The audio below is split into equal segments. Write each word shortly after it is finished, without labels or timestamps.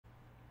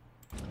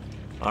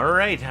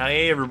Alright, hi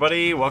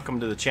everybody, welcome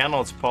to the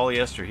channel. It's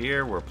Polyester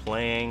here. We're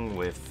playing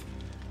with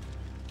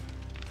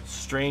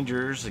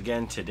strangers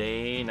again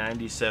today.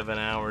 97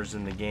 hours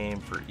in the game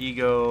for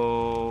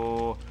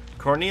Ego.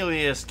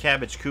 Cornelius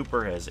Cabbage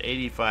Cooper has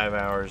 85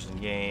 hours in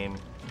game.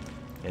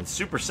 And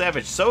Super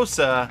Savage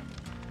Sosa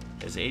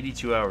has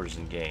 82 hours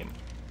in game.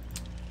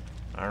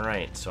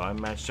 Alright, so I'm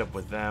matched up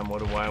with them. What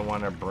do I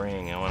want to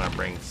bring? I want to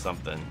bring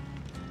something.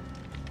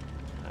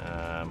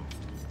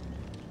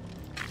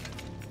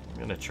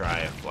 I'm gonna try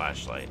a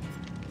flashlight.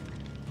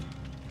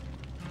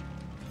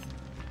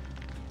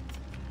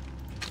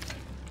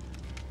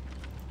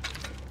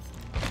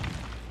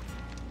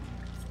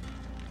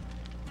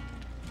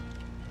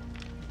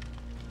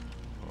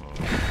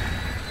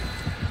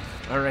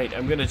 Alright,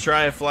 I'm gonna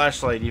try a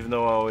flashlight, even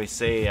though I always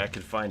say I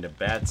could find a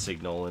bat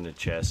signal in a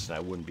chest and I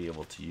wouldn't be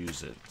able to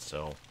use it.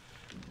 So,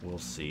 we'll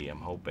see.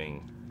 I'm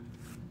hoping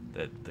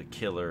that the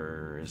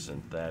killer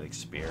isn't that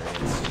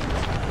experienced.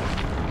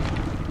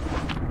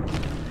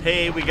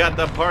 Hey, we got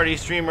the party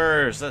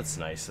streamers. That's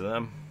nice of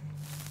them.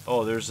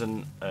 Oh, there's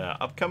an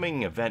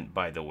upcoming event,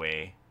 by the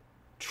way.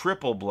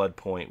 Triple Blood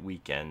Point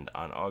weekend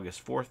on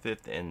August 4th,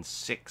 5th, and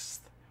 6th.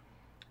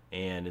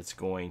 And it's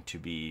going to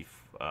be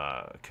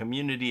a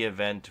community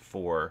event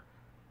for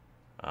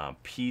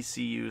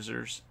PC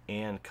users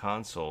and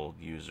console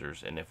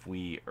users. And if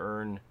we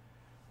earn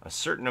a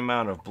certain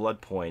amount of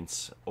blood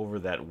points over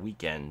that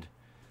weekend,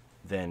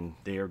 then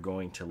they are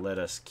going to let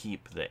us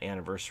keep the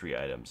anniversary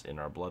items in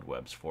our blood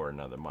webs for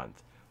another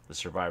month. The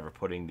survivor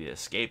putting the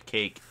escape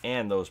cake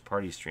and those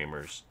party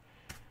streamers.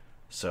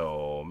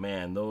 So,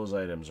 man, those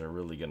items are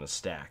really going to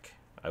stack.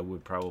 I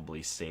would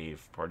probably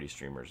save party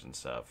streamers and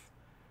stuff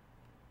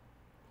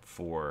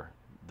for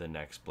the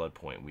next blood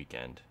point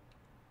weekend.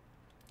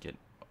 Get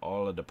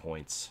all of the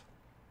points.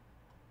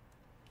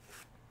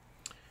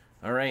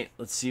 Alright,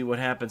 let's see what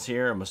happens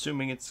here. I'm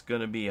assuming it's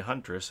going to be a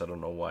Huntress. I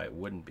don't know why it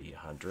wouldn't be a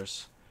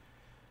Huntress.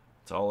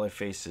 It's all I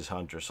face is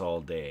Huntress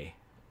all day.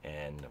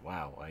 And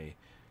wow,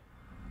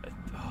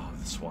 oh,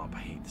 the swamp. I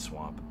hate the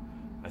swamp.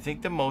 I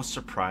think the most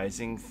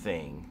surprising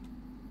thing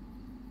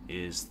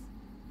is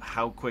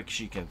how quick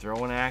she can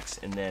throw an axe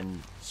and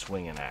then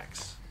swing an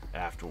axe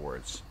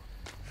afterwards.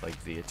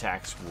 Like the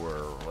attacks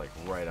were like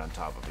right on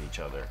top of each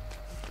other.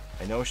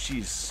 I know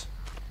she's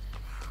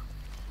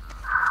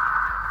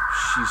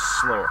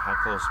slower. How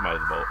close am I to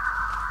the boat?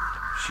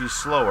 She's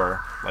slower,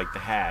 like the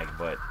hag,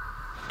 but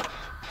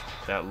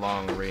that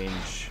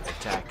long-range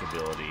attack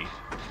ability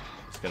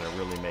is going to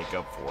really make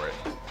up for it.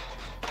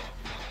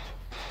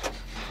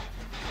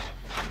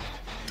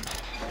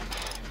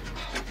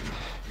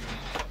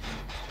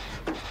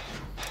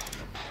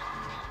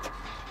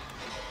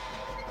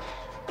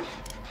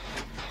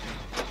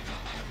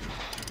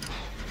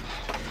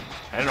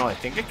 I don't know, I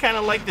think I kind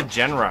of like the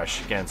gen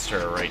rush against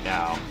her right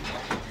now.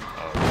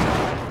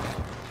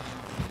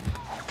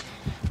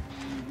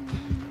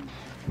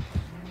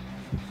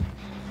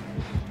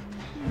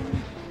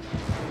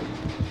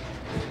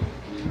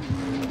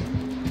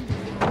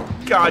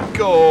 God,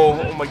 go!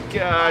 Oh my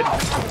god!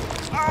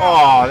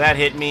 Oh, that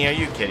hit me. Are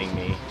you kidding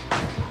me?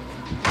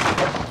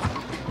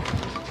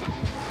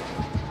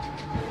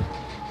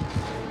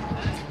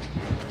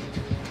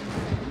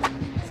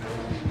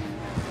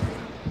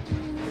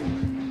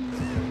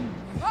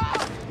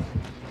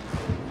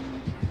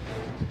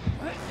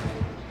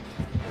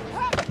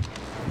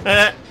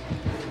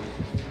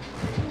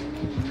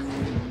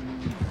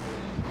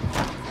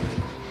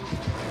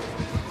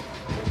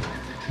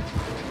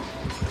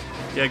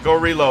 Yeah, go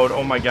reload.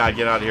 Oh my god,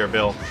 get out of here,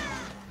 Bill.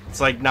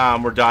 It's like,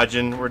 nah, we're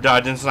dodging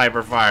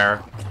sniper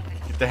fire.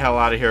 Get the hell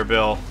out of here,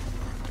 Bill.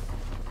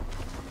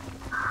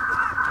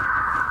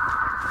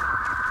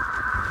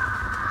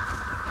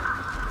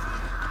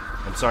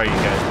 I'm sorry, you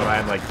guys, but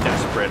I'm like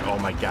desperate. Oh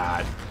my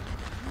god.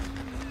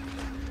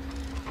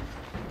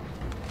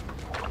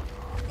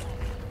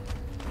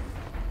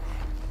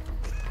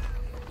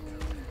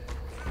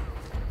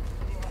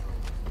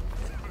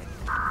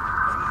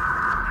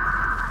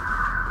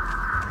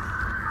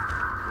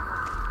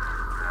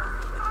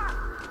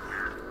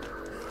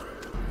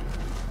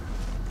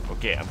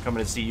 Okay, I'm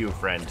coming to see you,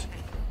 friend.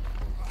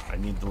 I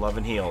need the love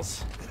and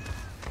heals.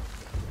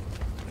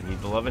 I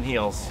need the love and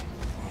heals.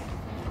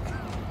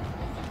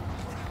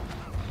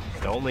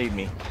 Don't leave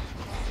me.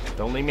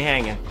 Don't leave me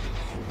hanging.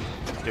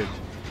 Dude,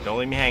 don't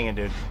leave me hanging,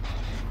 dude.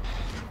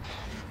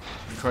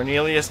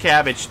 Cornelius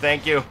Cabbage,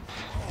 thank you.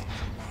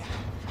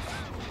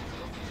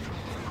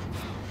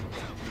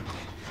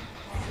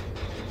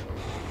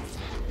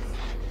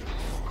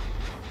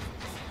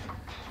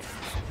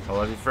 I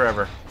love you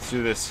forever. Let's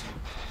do this.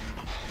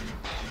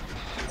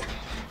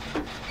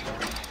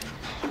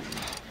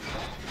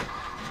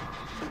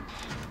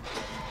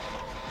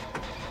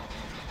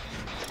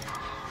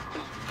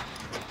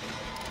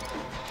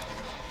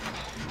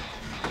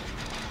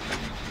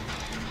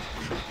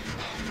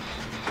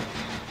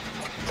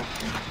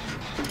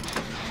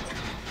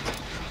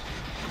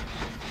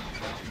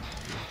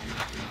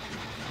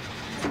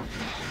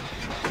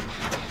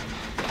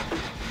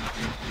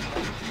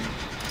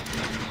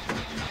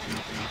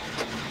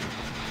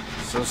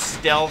 So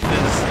stealth is...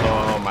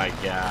 Oh my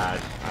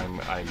god. I'm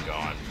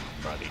gone,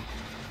 buddy.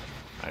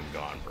 I'm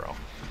gone, bro.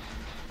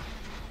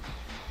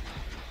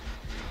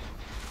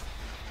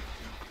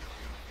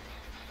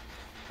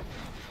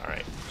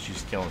 Alright,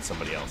 she's killing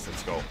somebody else.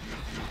 Let's go.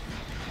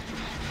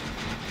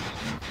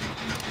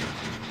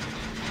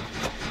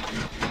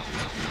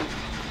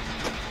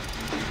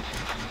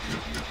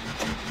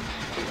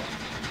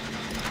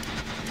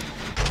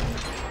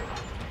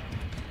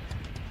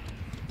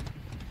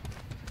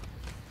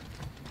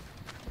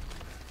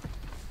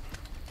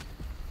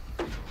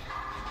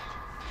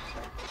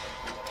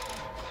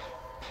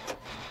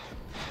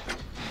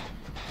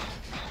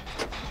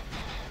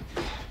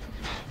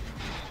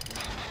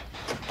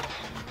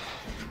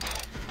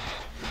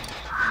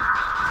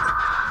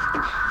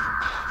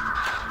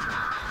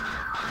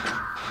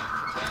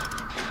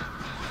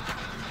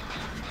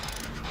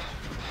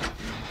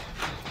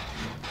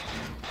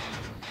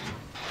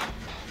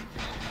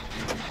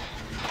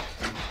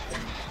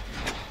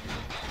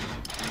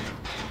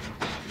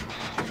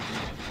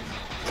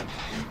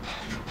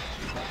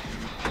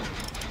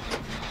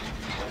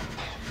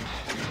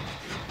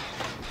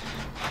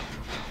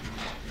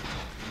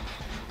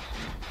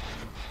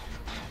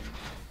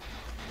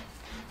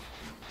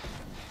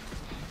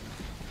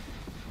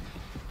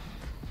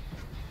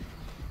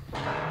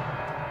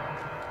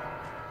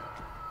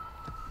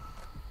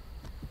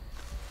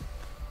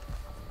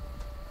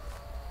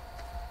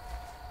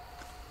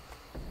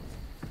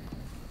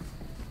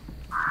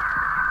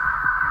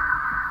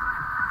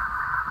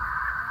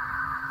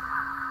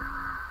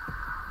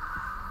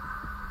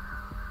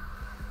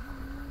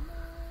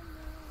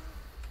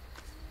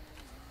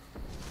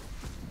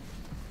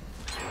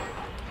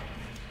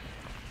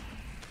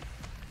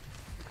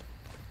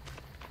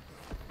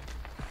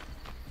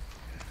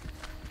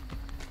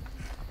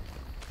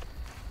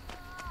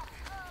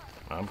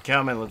 I'm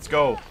coming, let's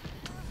go.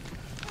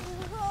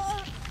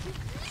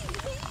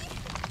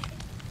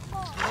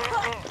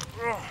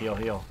 Heal,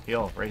 heal,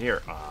 heal, right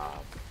here.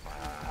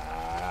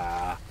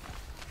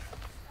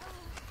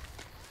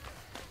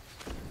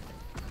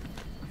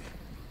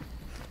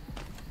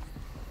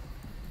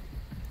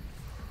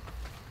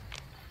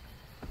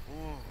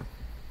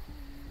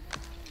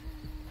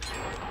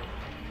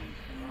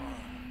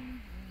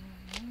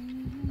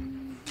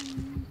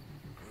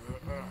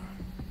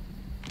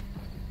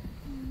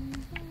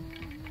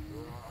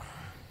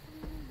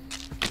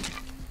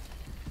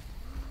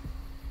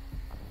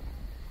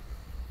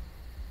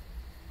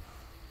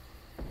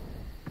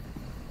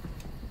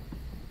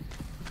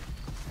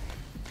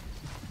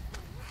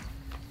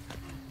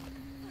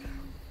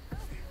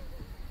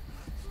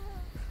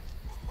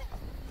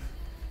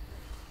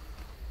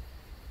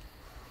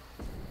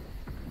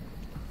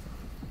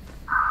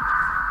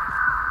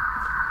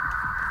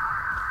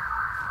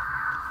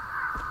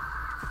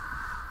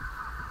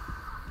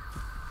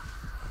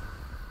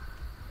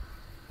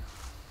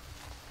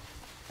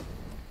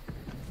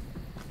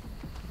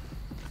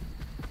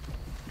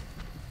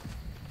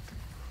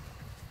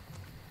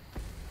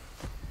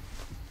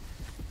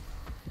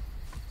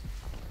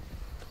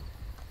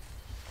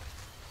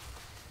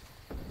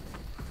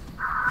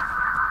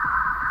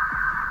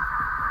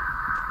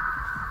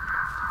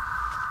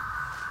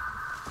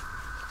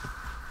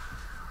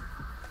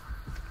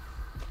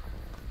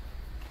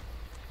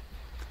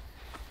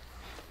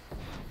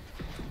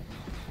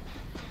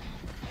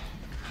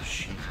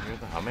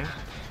 Humming?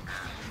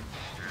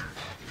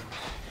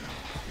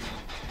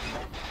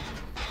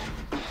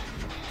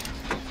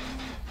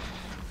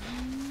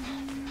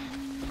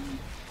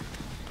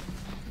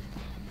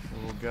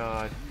 Oh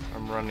god,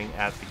 I'm running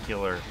at the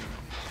killer.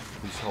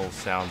 These whole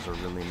sounds are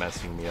really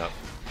messing me up.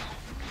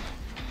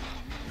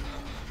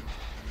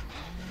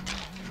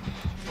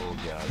 Oh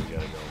god, we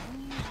gotta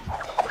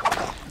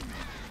go.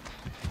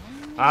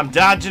 I'm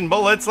dodging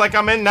bullets like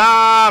I'm in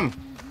Nam!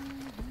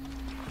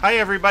 Hi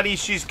everybody,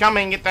 she's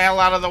coming, get the hell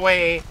out of the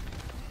way.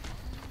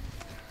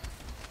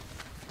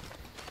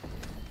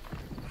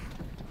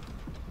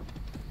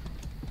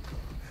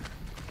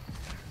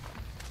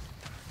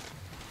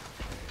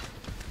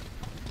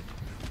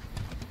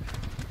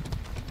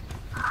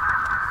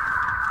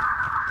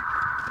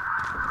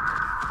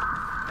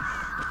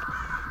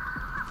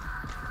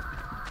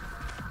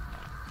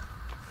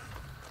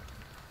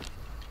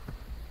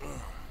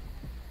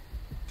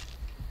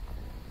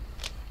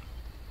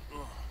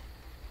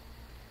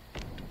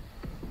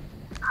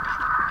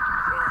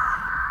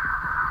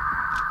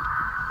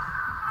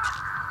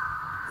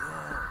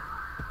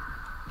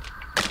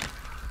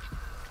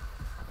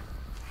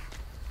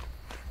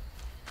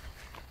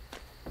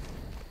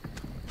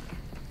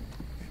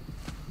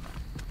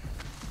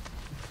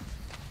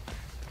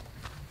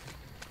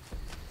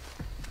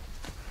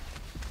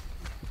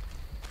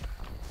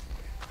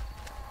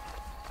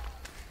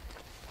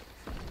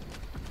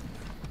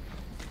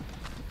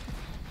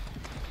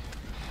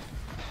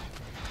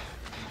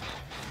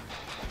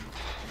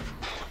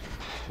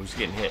 Who's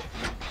getting hit?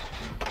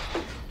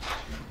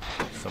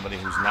 Somebody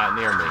who's not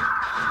near me.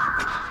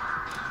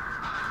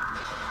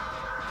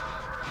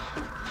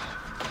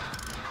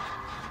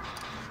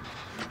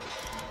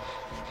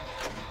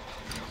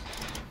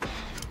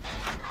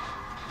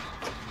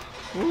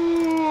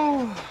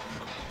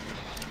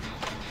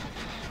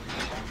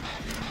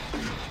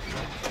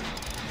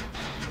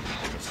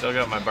 Still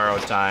got my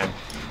borrowed time.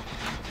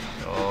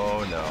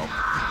 Oh no.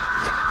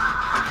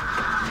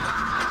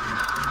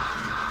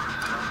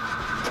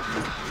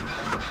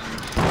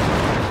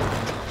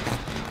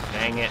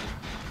 Dang it.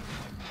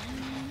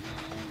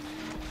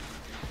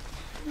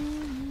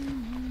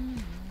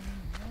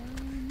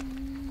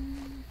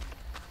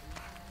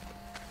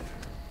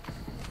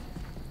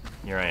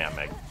 Here I am,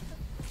 Meg.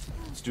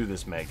 Let's do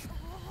this, Meg.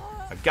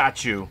 I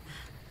got you.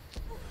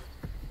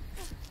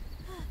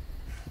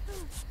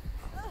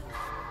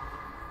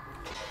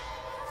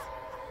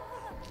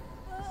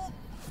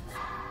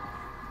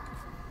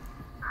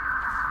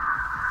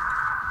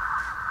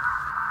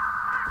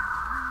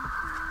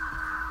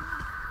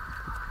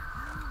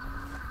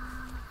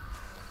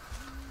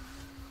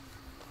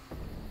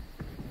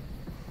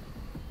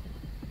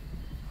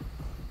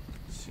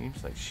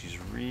 Seems like she's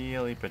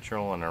really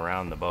patrolling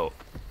around the boat.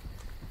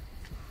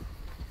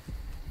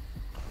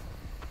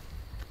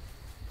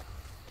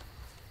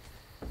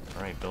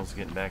 Alright, Bill's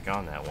getting back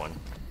on that one.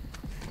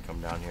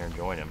 Come down here and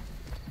join him.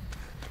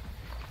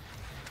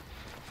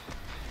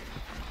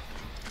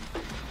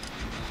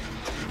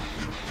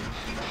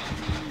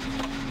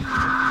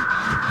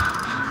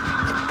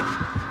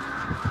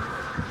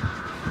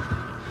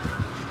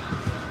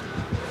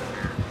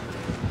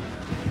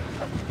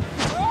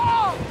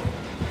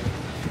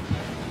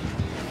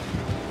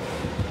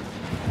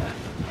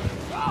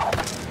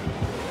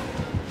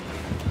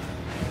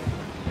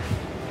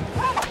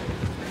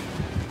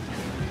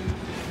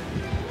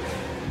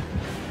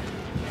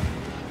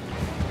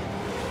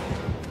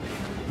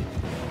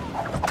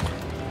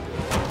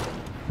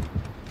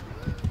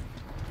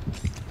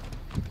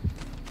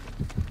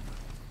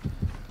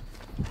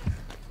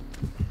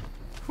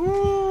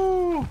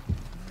 Woo!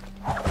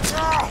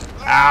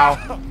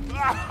 Ow!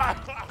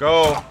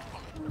 Go!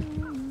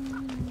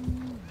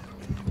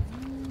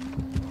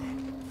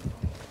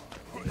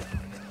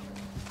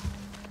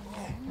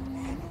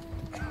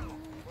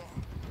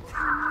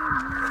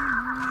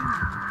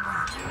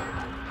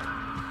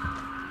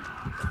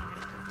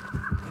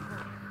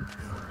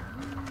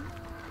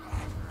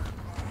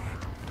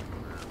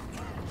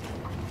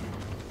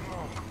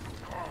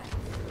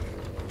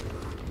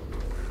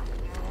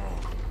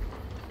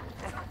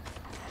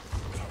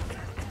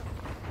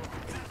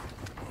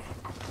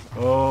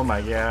 Oh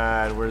my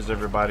god, where's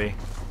everybody?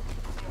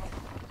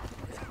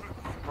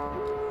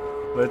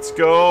 Let's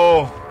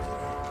go!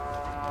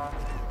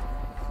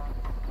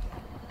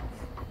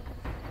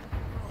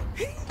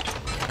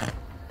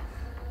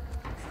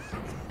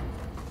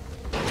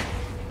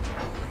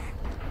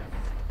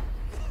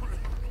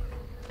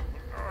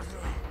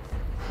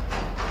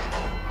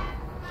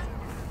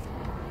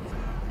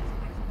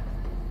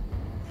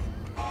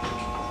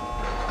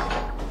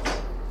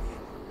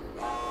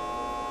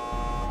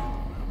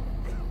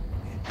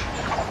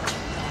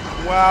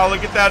 Wow,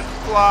 look at that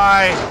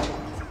fly!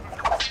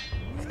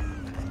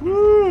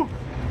 Woo!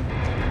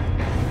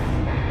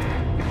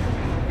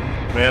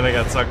 Man, I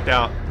got sucked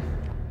out.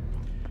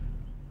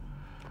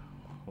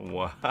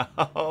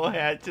 Wow,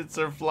 hatchets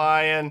are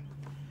flying.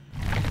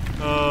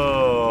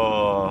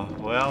 Oh,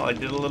 well, I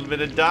did a little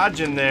bit of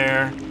dodging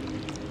there.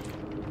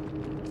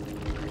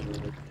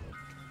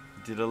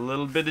 Did a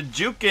little bit of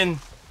juking.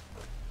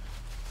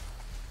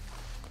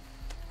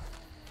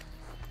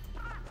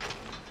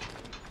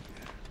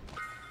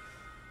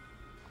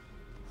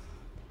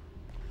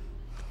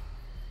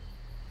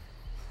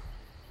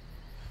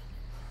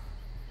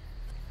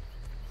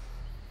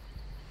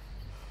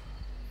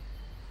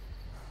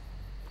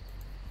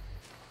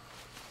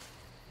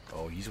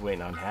 Oh, he's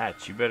waiting on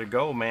hatch. You better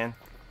go, man.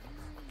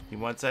 He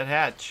wants that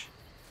hatch.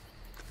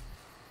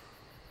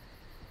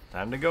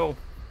 Time to go.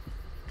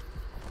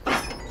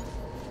 That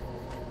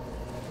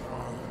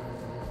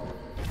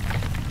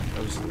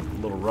was a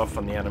little rough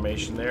on the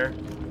animation there.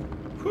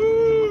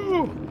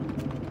 Whoo!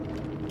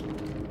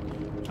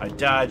 I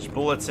dodged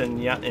bullets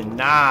in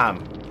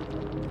Nam.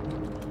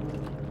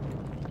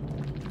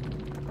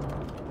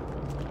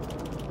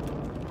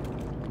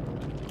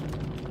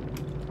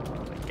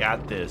 I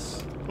got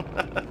this.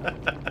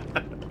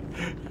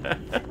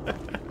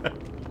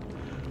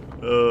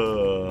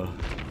 Ugh.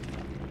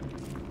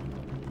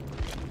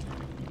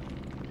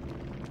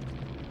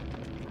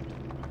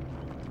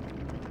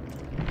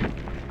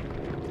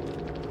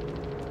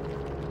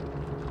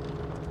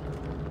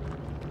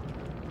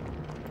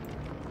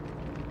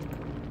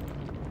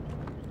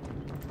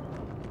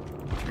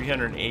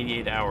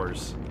 $388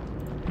 hours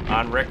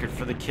on record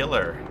for the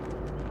killer.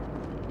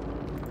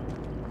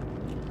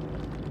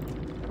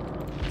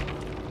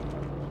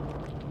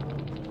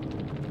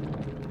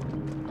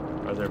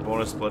 Are there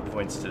bonus blood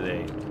points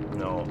today?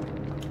 No.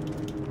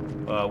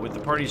 With the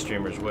party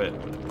streamers, with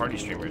the party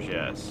streamers,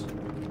 yes.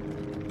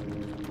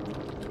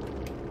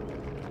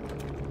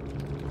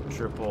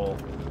 Triple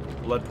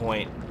blood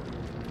point.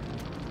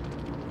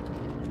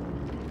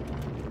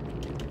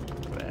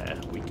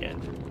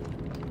 Weekend.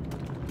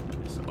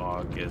 It's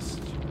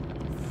August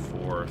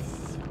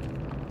 4th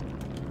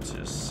to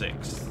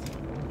 6th.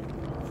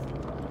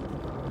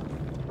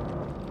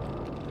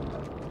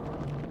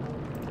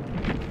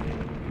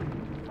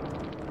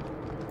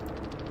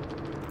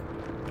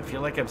 feel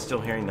like I'm still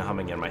hearing the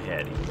humming in my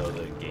head, even though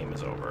the game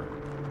is over.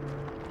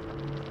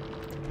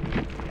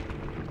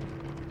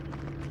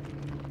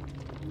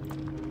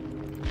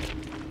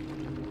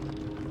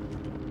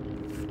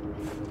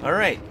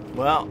 Alright,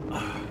 well,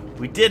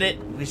 we did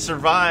it. We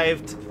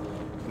survived.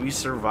 We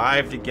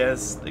survived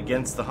against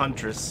the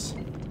Huntress.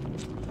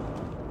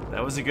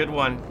 That was a good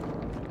one.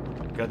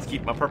 Got to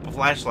keep my purple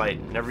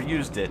flashlight. Never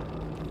used it.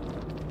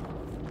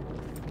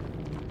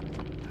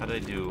 How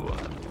did I do?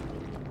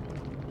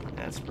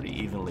 That's pretty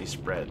evenly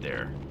spread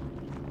there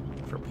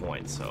for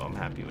points, so I'm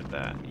happy with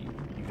that.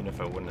 Even if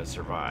I wouldn't have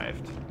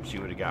survived, she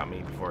would have got me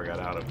before I got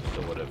out of it.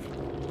 Still would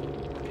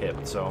have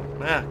pipped. So,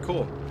 yeah,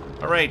 cool.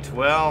 All right,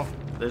 well,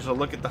 there's a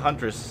look at the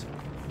Huntress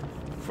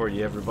for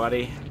you,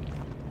 everybody.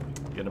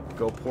 Gonna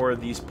go pour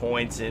these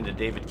points into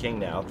David King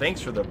now. Thanks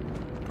for the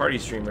party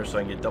streamer, so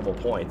I can get double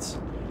points.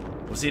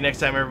 We'll see you next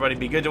time, everybody.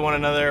 Be good to one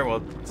another.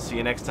 We'll see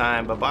you next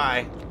time.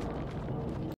 Bye-bye.